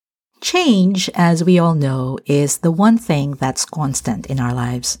Change, as we all know, is the one thing that's constant in our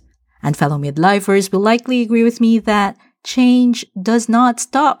lives. And fellow midlifers will likely agree with me that change does not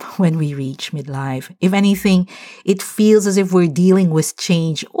stop when we reach midlife. If anything, it feels as if we're dealing with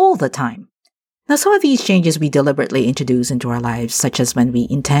change all the time. Now, some of these changes we deliberately introduce into our lives, such as when we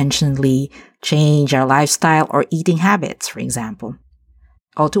intentionally change our lifestyle or eating habits, for example.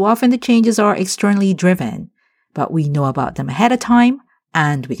 All too often, the changes are externally driven, but we know about them ahead of time,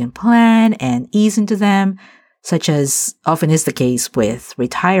 and we can plan and ease into them, such as often is the case with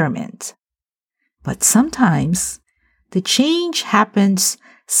retirement. But sometimes, the change happens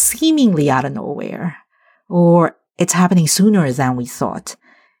seemingly out of nowhere, or it's happening sooner than we thought,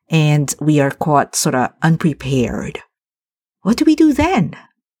 and we are caught sort of unprepared. What do we do then?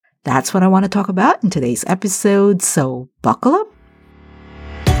 That's what I want to talk about in today's episode, so buckle up.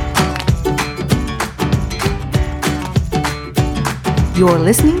 You're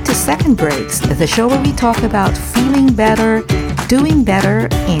listening to Second Breaks, the show where we talk about feeling better, doing better,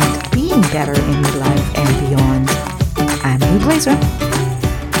 and being better in midlife and beyond. I'm Lou Glazer.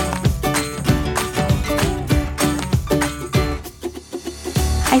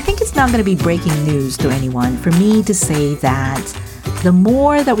 I think it's not going to be breaking news to anyone for me to say that the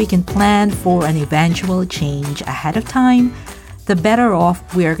more that we can plan for an eventual change ahead of time, the better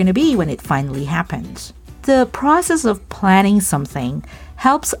off we're going to be when it finally happens. The process of planning something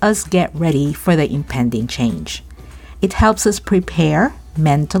helps us get ready for the impending change. It helps us prepare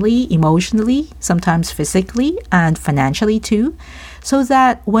mentally, emotionally, sometimes physically, and financially too, so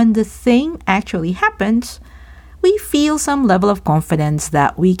that when the thing actually happens, we feel some level of confidence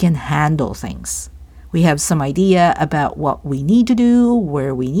that we can handle things. We have some idea about what we need to do,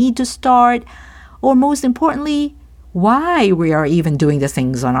 where we need to start, or most importantly, why we are even doing the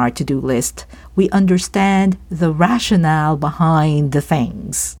things on our to-do list. We understand the rationale behind the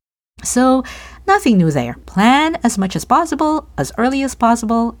things. So, nothing new there. Plan as much as possible, as early as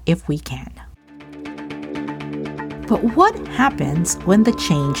possible, if we can. But what happens when the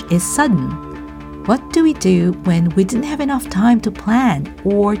change is sudden? What do we do when we didn't have enough time to plan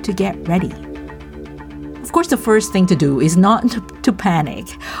or to get ready? Of course, the first thing to do is not to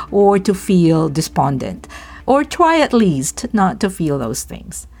panic or to feel despondent, or try at least not to feel those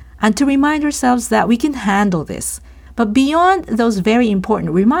things, and to remind ourselves that we can handle this. But beyond those very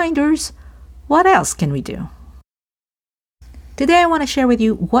important reminders, what else can we do? Today I want to share with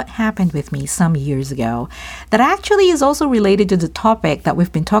you what happened with me some years ago that actually is also related to the topic that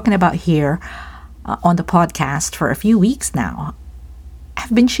we've been talking about here on the podcast for a few weeks now.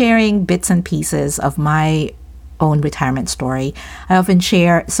 I've been sharing bits and pieces of my own retirement story. I often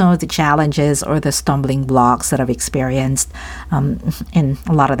share some of the challenges or the stumbling blocks that I've experienced in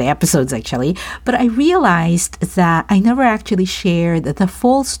a lot of the episodes actually, but I realized that I never actually shared the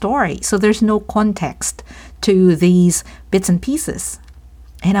full story, so there's no context to these bits and pieces.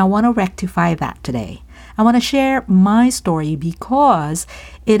 And I want to rectify that today. I want to share my story because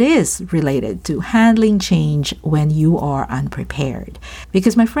it is related to handling change when you are unprepared.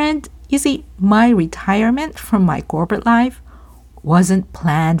 Because my friend, you see, my retirement from my corporate life wasn't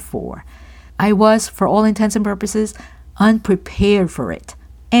planned for. I was, for all intents and purposes, unprepared for it.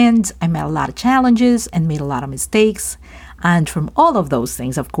 And I met a lot of challenges and made a lot of mistakes. And from all of those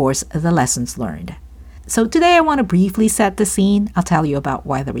things, of course, the lessons learned. So today I want to briefly set the scene. I'll tell you about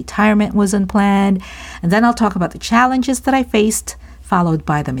why the retirement was unplanned, and then I'll talk about the challenges that I faced, followed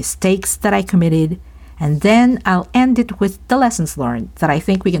by the mistakes that I committed, and then I'll end it with the lessons learned that I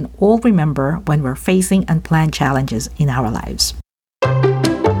think we can all remember when we're facing unplanned challenges in our lives.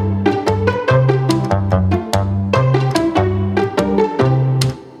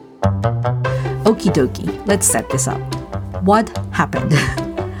 Okie dokie, let's set this up. What happened?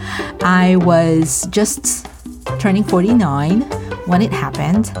 I was just turning 49 when it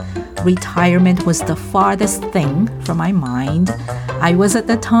happened. Retirement was the farthest thing from my mind. I was at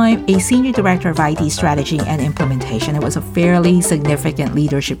the time a senior director of IT strategy and implementation. It was a fairly significant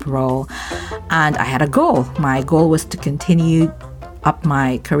leadership role, and I had a goal. My goal was to continue up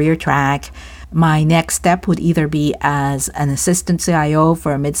my career track. My next step would either be as an assistant CIO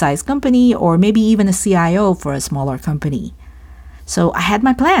for a mid-sized company or maybe even a CIO for a smaller company. So I had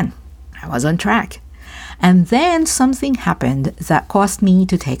my plan. I was on track. And then something happened that caused me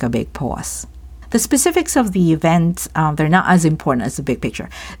to take a big pause. The specifics of the event, they're not as important as the big picture.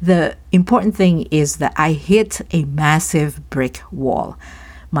 The important thing is that I hit a massive brick wall.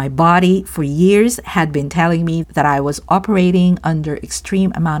 My body for years had been telling me that I was operating under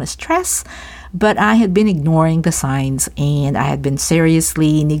extreme amount of stress, but I had been ignoring the signs and I had been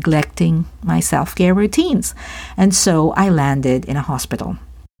seriously neglecting my self-care routines. And so I landed in a hospital.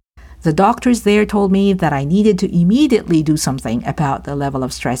 The doctors there told me that I needed to immediately do something about the level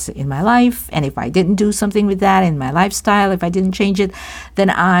of stress in my life. And if I didn't do something with that in my lifestyle, if I didn't change it, then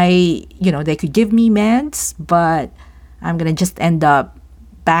they could give me meds, but I'm going to just end up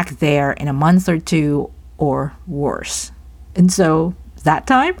back there in a month or two or worse. And so that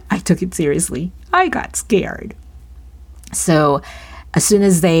time I took it seriously. I got scared. So as soon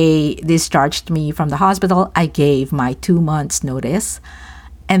as they discharged me from the hospital, I gave my 2 months notice.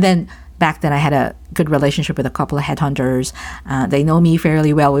 And then back then I had a good relationship with a couple of headhunters. They know me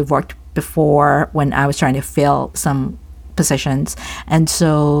fairly well. We've worked before when I was trying to fill some positions. And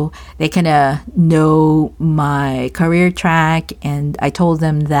so they kind of know my career track. And I told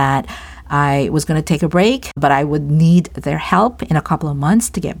them that I was going to take a break, but I would need their help in a couple of months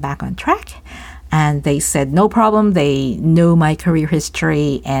to get back on track. And they said, no problem. They know my career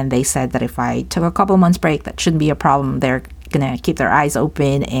history. And they said that if I took a couple of months break, that shouldn't be a problem. They're going to keep their eyes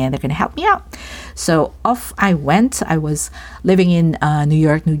open and they're going to help me out. So off I went. I was living in New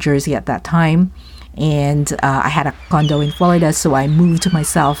York, New Jersey at that time. And I had a condo in Florida. So I moved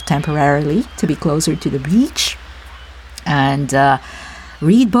myself temporarily to be closer to the beach and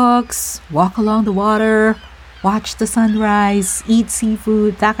read books, walk along the water, watch the sunrise, eat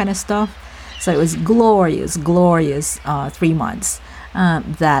seafood, that kind of stuff. So it was glorious 3 months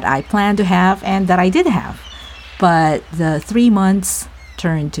that I planned to have and that I did have. But the 3 months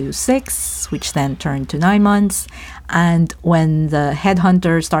turned to 6, which then turned to 9 months. And when the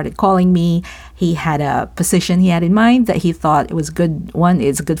headhunter started calling me, he had a position he had in mind that he thought it was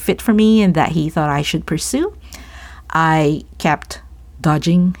a good fit for me and that he thought I should pursue. I kept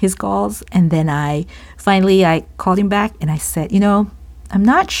dodging his calls. And then I called him back and I said, I'm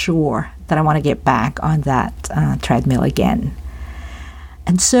not sure that I want to get back on that treadmill again.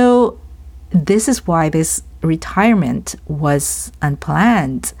 And so this is why this retirement was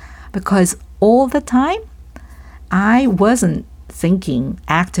unplanned, because all the time I wasn't thinking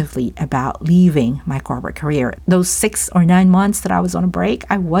actively about leaving my corporate career. Those 6 or 9 months that I was on a break,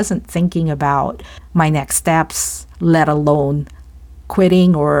 I wasn't thinking about my next steps, let alone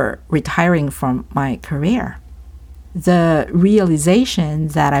quitting or retiring from my career. The realization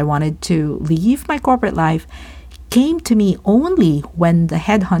that I wanted to leave my corporate life came to me only when the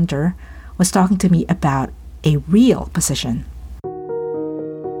headhunter was talking to me about a real position.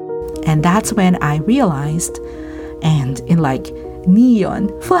 And that's when I realized, and in like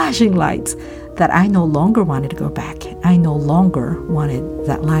neon flashing lights, that I no longer wanted to go back. I no longer wanted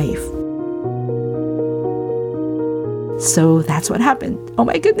that life. So that's what happened. Oh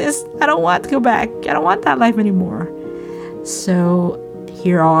my goodness, I don't want to go back. I don't want that life anymore. So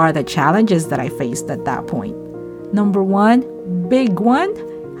here are the challenges that I faced at that point. Number one, big one,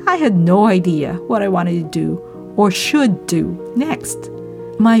 I had no idea what I wanted to do or should do next.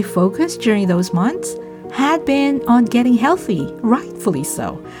 My focus during those months had been on getting healthy, rightfully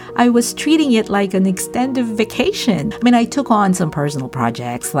so. I was treating it like an extended vacation. I took on some personal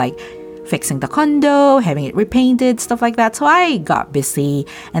projects like fixing the condo, having it repainted, stuff like that. So I got busy.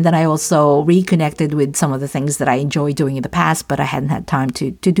 And then I also reconnected with some of the things that I enjoyed doing in the past, but I hadn't had time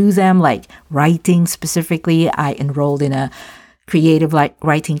to do them, like writing specifically. I enrolled in a creative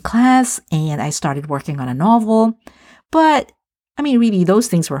writing class and I started working on a novel. But really, those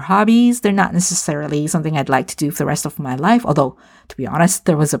things were hobbies. They're not necessarily something I'd like to do for the rest of my life. Although, to be honest,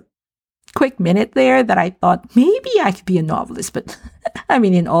 there was a quick minute there that I thought maybe I could be a novelist. But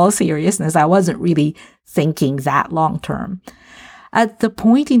in all seriousness, I wasn't really thinking that long term. At the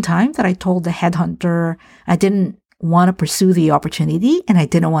point in time that I told the headhunter I didn't want to pursue the opportunity and I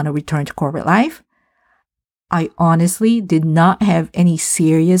didn't want to return to corporate life, I honestly did not have any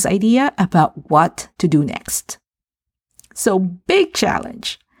serious idea about what to do next. So big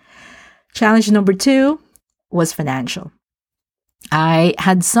challenge. Challenge number 2 was financial. I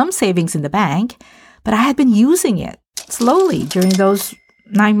had some savings in the bank, but I had been using it slowly during those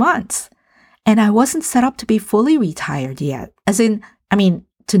 9 months. And I wasn't set up to be fully retired yet.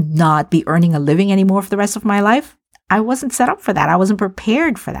 To not be earning a living anymore for the rest of my life. I wasn't set up for that. I wasn't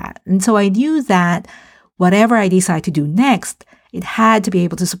prepared for that. And so I knew that whatever I decide to do next, it had to be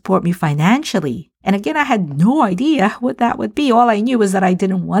able to support me financially. And again, I had no idea what that would be. All I knew was that I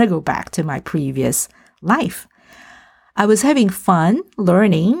didn't want to go back to my previous life. I was having fun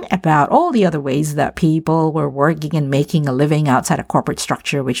learning about all the other ways that people were working and making a living outside a corporate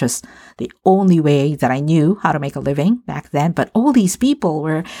structure, which was the only way that I knew how to make a living back then. But all these people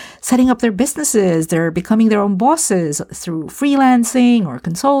were setting up their businesses. They're becoming their own bosses through freelancing or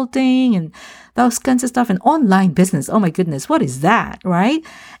consulting and those kinds of stuff. And online business, oh my goodness, what is that, right?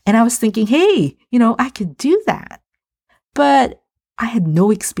 And I was thinking, hey, I could do that. But I had no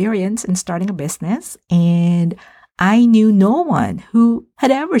experience in starting a business, and I knew no one who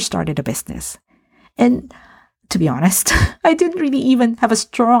had ever started a business. And to be honest, I didn't really even have a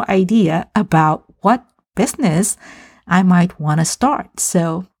strong idea about what business I might want to start.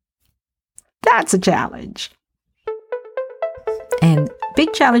 So that's a challenge. And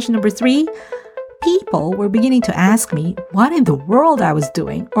big challenge number 3, people were beginning to ask me what in the world I was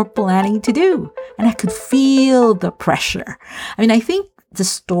doing or planning to do. And I could feel the pressure. I mean, I think the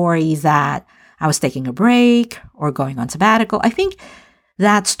story that I was taking a break or going on sabbatical, I think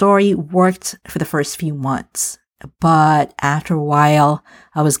that story worked for the first few months. But after a while,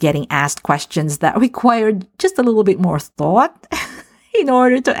 I was getting asked questions that required just a little bit more thought in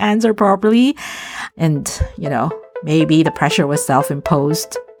order to answer properly. And, maybe the pressure was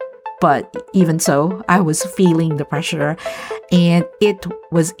self-imposed. But even so, I was feeling the pressure, and it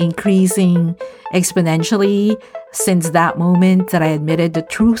was increasing exponentially since that moment that I admitted the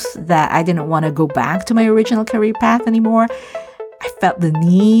truth that I didn't want to go back to my original career path anymore. I felt the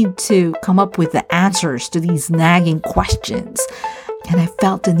need to come up with the answers to these nagging questions, and I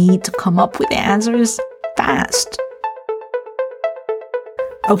felt the need to come up with the answers fast.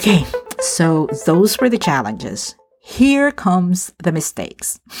 Okay, so those were the challenges. Here comes the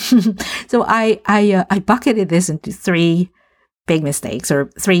mistakes. So I bucketed this into 3 big mistakes, or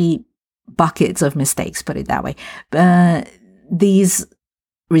 3 buckets of mistakes, put it that way. These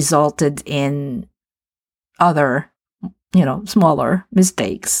resulted in other, smaller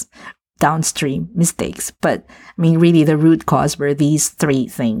mistakes, downstream mistakes. But I mean, really the root cause were these 3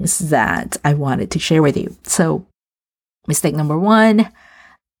 things that I wanted to share with you. So mistake number 1,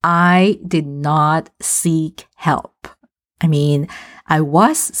 I did not seek help. I mean, I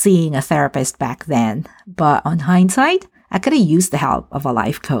was seeing a therapist back then, but on hindsight, I could have used the help of a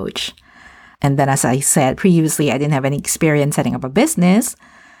life coach. And then, as I said previously, I didn't have any experience setting up a business.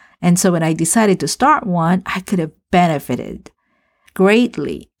 And so when I decided to start one, I could have benefited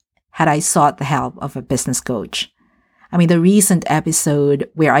greatly had I sought the help of a business coach. I mean, the recent episode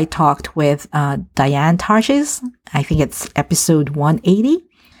where I talked with Diane Tarshish, I think it's episode 180,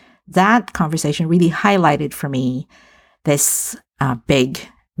 that conversation really highlighted for me this big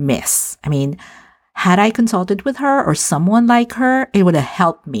miss. I mean, had I consulted with her or someone like her, it would have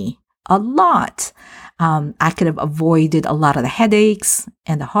helped me a lot. I could have avoided a lot of the headaches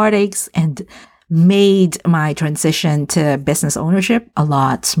and the heartaches and made my transition to business ownership a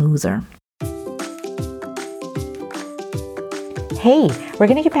lot smoother. Hey, we're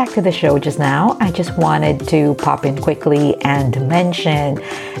going to get back to the show just now. I just wanted to pop in quickly and mention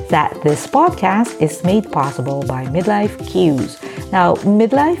that this podcast is made possible by Midlife Cues. Now,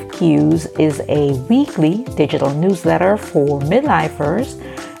 Midlife Cues is a weekly digital newsletter for midlifers,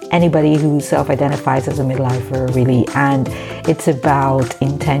 anybody who self-identifies as a midlifer, really. And it's about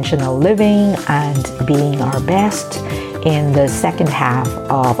intentional living and being our best in the second half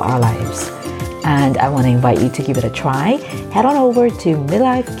of our lives. And I want to invite you to give it a try. Head on over to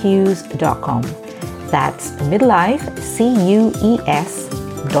midlifecues.com. That's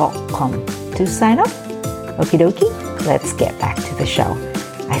midlifecues.com to sign up. Okie dokie, let's get back to the show.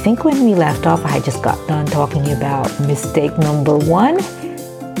 I think when we left off, I just got done talking about mistake number 1.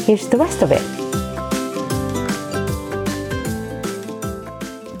 Here's the rest of it.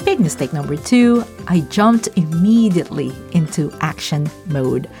 Big mistake number 2, I jumped immediately into action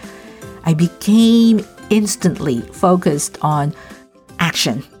mode. I became instantly focused on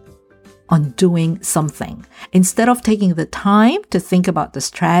action, on doing something. Instead of taking the time to think about the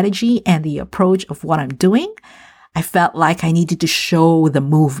strategy and the approach of what I'm doing, I felt like I needed to show the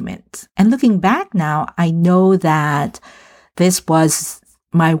movement. And looking back now, I know that this was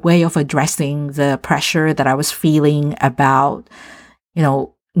my way of addressing the pressure that I was feeling about,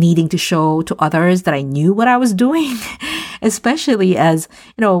 needing to show to others that I knew what I was doing. Especially as,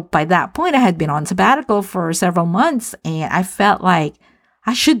 by that point I had been on sabbatical for several months and I felt like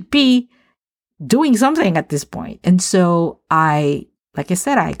I should be doing something at this point. And so like I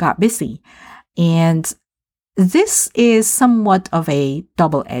said, I got busy. And this is somewhat of a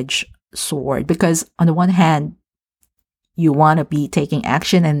double-edged sword because on the one hand, you want to be taking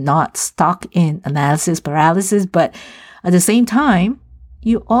action and not stuck in analysis paralysis. But at the same time,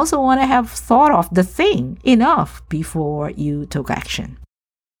 you also want to have thought of the thing enough before you took action.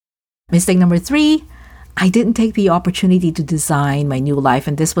 Mistake number 3, I didn't take the opportunity to design my new life,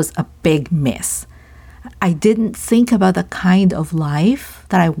 and this was a big miss. I didn't think about the kind of life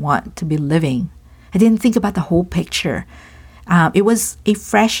that I want to be living. I didn't think about the whole picture. It was a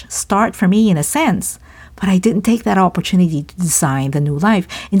fresh start for me in a sense, but I didn't take that opportunity to design the new life.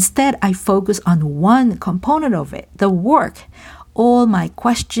 Instead, I focused on one component of it, the work, all my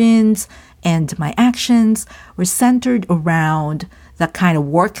questions and my actions were centered around the kind of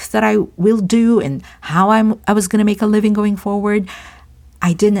work that I will do and how I was going to make a living going forward.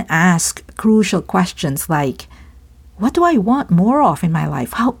 I didn't ask crucial questions like, what do I want more of in my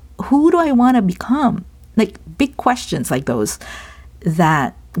life? Who do I want to become? Like big questions like those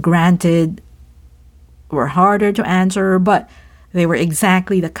that, granted, were harder to answer, but they were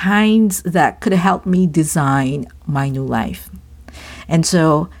exactly the kinds that could help me design my new life. And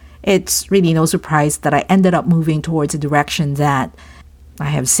so it's really no surprise that I ended up moving towards a direction that I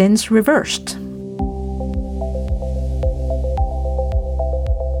have since reversed.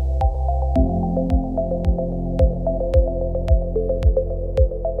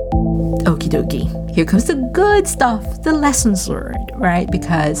 Okie dokie. Here comes the good stuff, the lessons learned, right?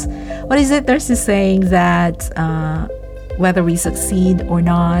 Because what is it? There's this saying that whether we succeed or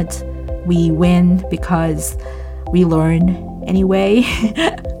not, we win because we learn anyway.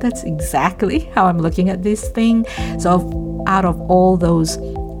 That's exactly how I'm looking at this thing. So out of all those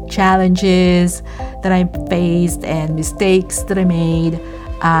challenges that I faced and mistakes that I made,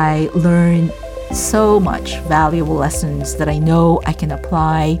 I learned so much valuable lessons that I know I can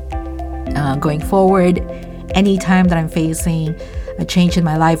apply going forward anytime that I'm facing a change in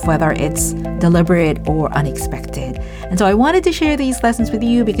my life, whether it's deliberate or unexpected. And so I wanted to share these lessons with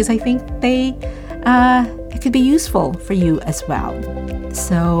you because I think it could be useful for you as well.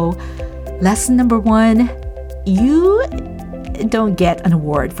 So lesson number 1, you don't get an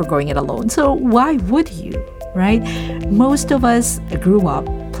award for going it alone. So why would you, right? Most of us grew up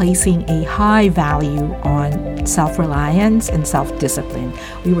placing a high value on self-reliance and self-discipline.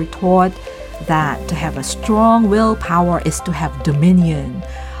 We were taught that to have a strong willpower is to have dominion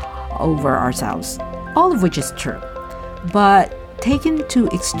over ourselves, all of which is true. But taken to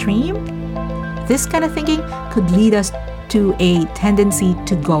extreme, this kind of thinking could lead us to a tendency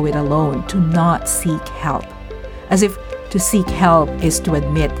to go it alone, to not seek help. As if to seek help is to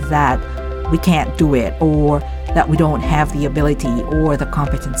admit that we can't do it or that we don't have the ability or the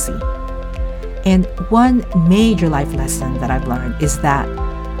competency. And one major life lesson that I've learned is that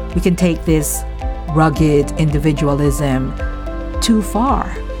we can take this rugged individualism too far.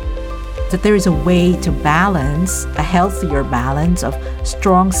 That there is a way to balance, a healthier balance of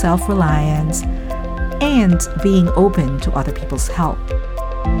strong self-reliance and being open to other people's help.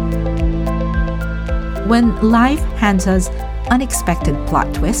 When life hands us unexpected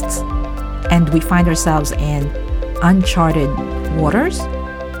plot twists and we find ourselves in uncharted waters,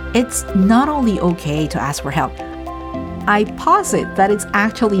 it's not only okay to ask for help. I posit that it's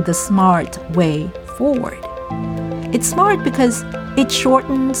actually the smart way forward. It's smart because it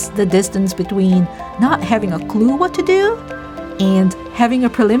shortens the distance between not having a clue what to do and having a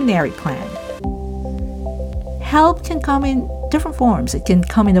preliminary plan. Help can come in different forms. It can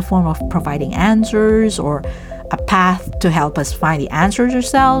come in the form of providing answers or a path to help us find the answers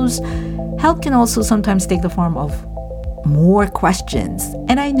ourselves. Help can also sometimes take the form of more questions.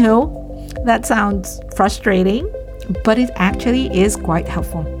 And I know that sounds frustrating, but it actually is quite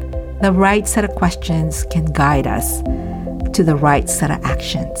helpful. The right set of questions can guide us to the right set of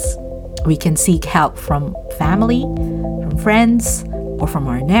actions. We can seek help from family, from friends, or from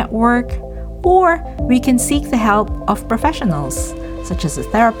our network, or we can seek the help of professionals, such as a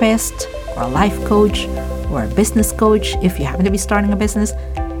therapist, or a life coach, or a business coach if you happen to be starting a business.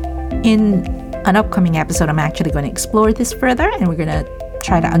 In an upcoming episode, I'm actually going to explore this further, and we're going to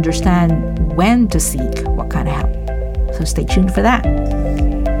try to understand when to seek what kind of help. So stay tuned for that.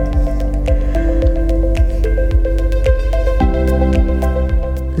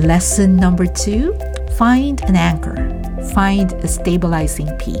 Lesson number 2, find an anchor. Find a stabilizing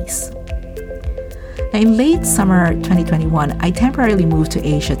peace. Now, in late summer 2021, I temporarily moved to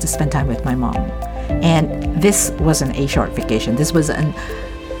Asia to spend time with my mom. And this wasn't a short vacation. This was an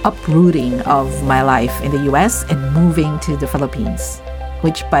uprooting of my life in the US and moving to the Philippines,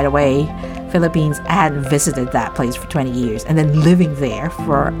 which, by the way, Philippines, I hadn't visited that place for 20 years, and then living there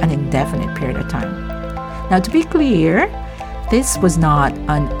for an indefinite period of time. Now, to be clear, this was not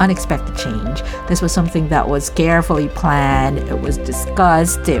an unexpected change. This was something that was carefully planned, it was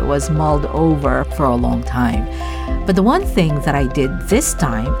discussed, it was mulled over for a long time. But the one thing that I did this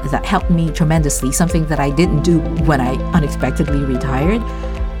time that helped me tremendously, something that I didn't do when I unexpectedly retired,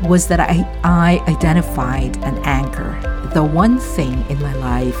 was that I identified an anchor. The one thing in my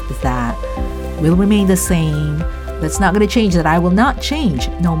life that will remain the same, that's not going to change, that I will not change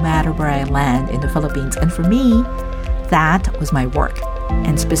no matter where I land in the Philippines. And for me, that was my work,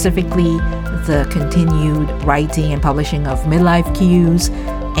 and specifically the continued writing and publishing of Midlife Cues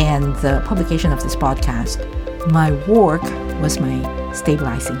and the publication of this podcast. my work was my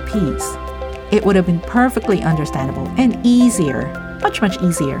stabilizing piece. It would have been perfectly understandable and easier, much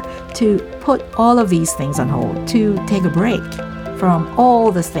easier, to put all of these things on hold, to take a break from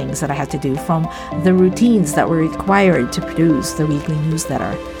all the things that I had to do, from the routines that were required to produce the weekly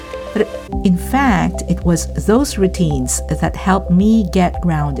newsletter. But in fact, it was those routines that helped me get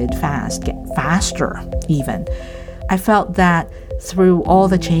grounded fast, get faster even. I felt that through all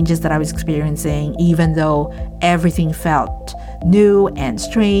the changes that I was experiencing, even though everything felt new and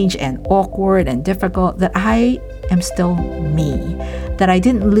strange and awkward and difficult, that I am still me, that I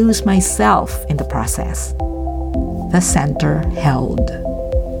didn't lose myself in the process. The center held.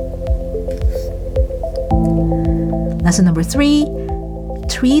 Lesson number 3,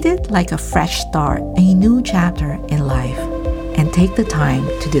 treat it like a fresh start, a new chapter in life, and take the time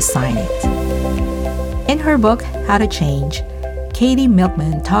to design it. In her book, How to Change, Katie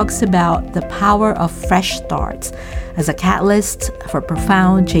Milkman talks about the power of fresh starts as a catalyst for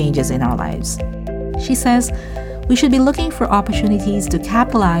profound changes in our lives. She says, we should be looking for opportunities to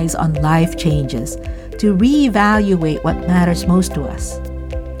capitalize on life changes, to reevaluate what matters most to us.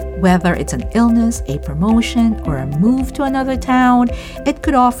 Whether it's an illness, a promotion, or a move to another town, it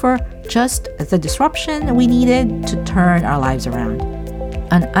could offer just the disruption we needed to turn our lives around.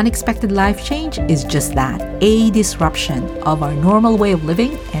 An unexpected life change is just that, a disruption of our normal way of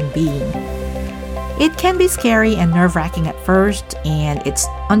living and being. It can be scary and nerve-wracking at first, and it's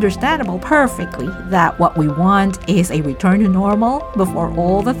understandable perfectly that what we want is a return to normal before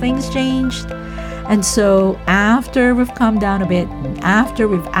all the things changed. And so after we've come down a bit, and after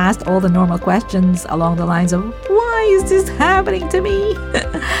we've asked all the normal questions along the lines of, why is this happening to me?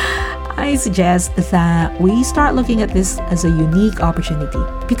 I suggest that we start looking at this as a unique opportunity,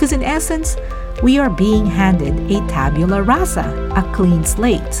 because in essence, we are being handed a tabula rasa, a clean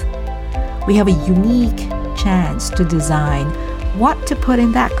slate. We have a unique chance to design what to put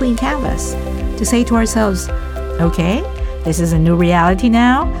in that clean canvas, to say to ourselves, okay, this is a new reality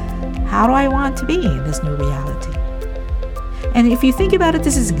now. How do I want to be in this new reality? And if you think about it,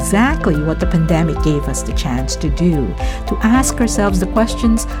 this is exactly what the pandemic gave us the chance to do, to ask ourselves the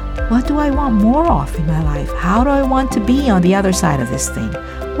questions, what do I want more of in my life? How do I want to be on the other side of this thing?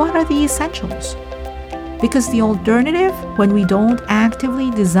 What are the essentials? Because the alternative, when we don't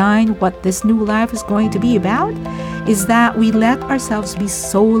actively design what this new life is going to be about, is that we let ourselves be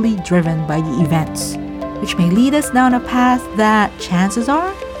solely driven by the events, which may lead us down a path that chances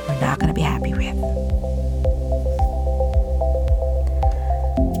are we're not going to be happy with.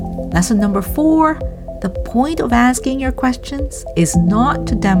 Lesson number 4, the point of asking your questions is not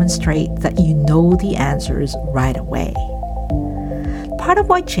to demonstrate that you know the answers right away. Part of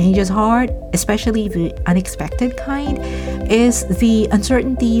why change is hard, especially the unexpected kind, is the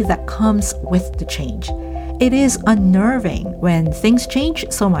uncertainty that comes with the change. It is unnerving when things change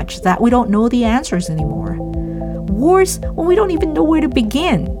so much that we don't know the answers anymore. Worse, when we don't even know where to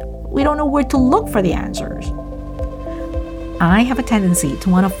begin. We don't know where to look for the answers. I have a tendency to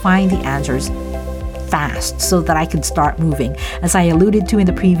want to find the answers fast so that I can start moving. As I alluded to in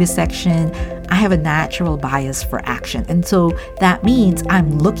the previous section, I have a natural bias for action. And so that means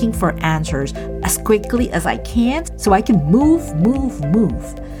I'm looking for answers as quickly as I can so I can move.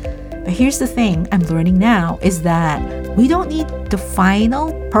 But here's the thing I'm learning now is that we don't need the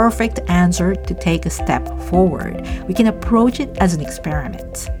final perfect answer to take a step forward. We can approach it as an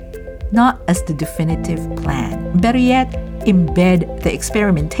experiment, not as the definitive plan. Better yet, embed the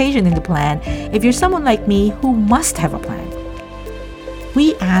experimentation in the plan if you're someone like me who must have a plan.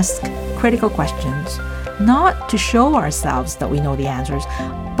 We ask critical questions not to show ourselves that we know the answers,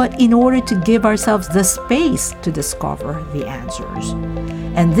 but in order to give ourselves the space to discover the answers.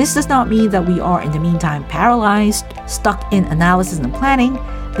 And this does not mean that we are in the meantime paralyzed, stuck in analysis and planning.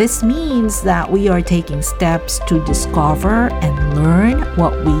 This means that we are taking steps to discover and learn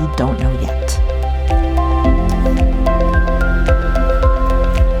what we don't know yet.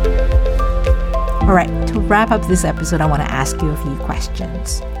 All right, to wrap up this episode, I want to ask you a few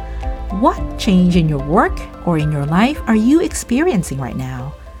questions. What change in your work or in your life are you experiencing right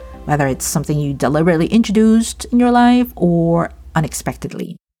now? Whether it's something you deliberately introduced in your life or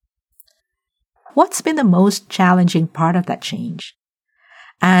unexpectedly. What's been the most challenging part of that change?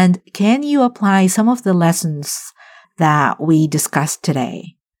 And can you apply some of the lessons that we discussed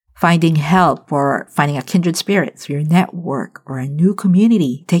today? Finding help or finding a kindred spirit through your network or a new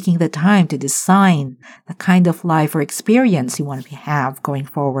community, taking the time to design the kind of life or experience you want to have going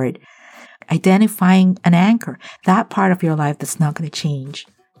forward. Identifying an anchor, that part of your life that's not going to change.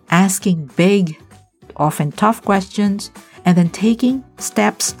 Asking big, often tough questions, and then taking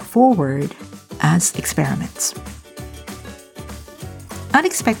steps forward as experiments.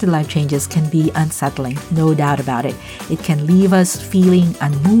 Unexpected life changes can be unsettling, no doubt about it. It can leave us feeling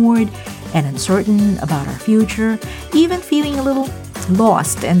unmoored and uncertain about our future, even feeling a little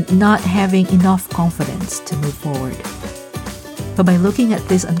lost and not having enough confidence to move forward. But by looking at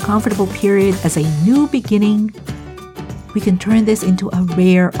this uncomfortable period as a new beginning, we can turn this into a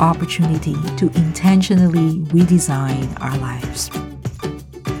rare opportunity to intentionally redesign our lives.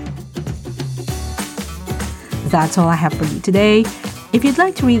 That's all I have for you today. If you'd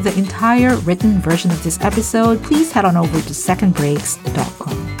like to read the entire written version of this episode, please head on over to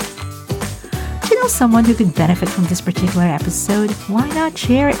secondbreaks.com. Do you know someone who could benefit from this particular episode? Why not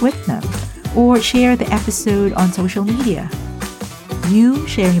share it with them? Or share the episode on social media? You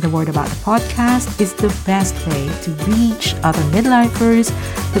sharing the word about the podcast is the best way to reach other midlifers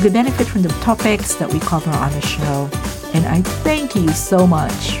who could benefit from the topics that we cover on the show. And I thank you so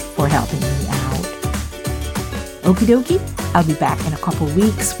much for helping me out. Okie dokie, I'll be back in a couple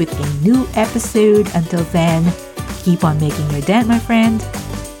weeks with a new episode. Until then, keep on making your dent, my friend.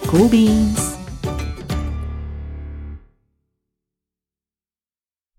 Cool beans.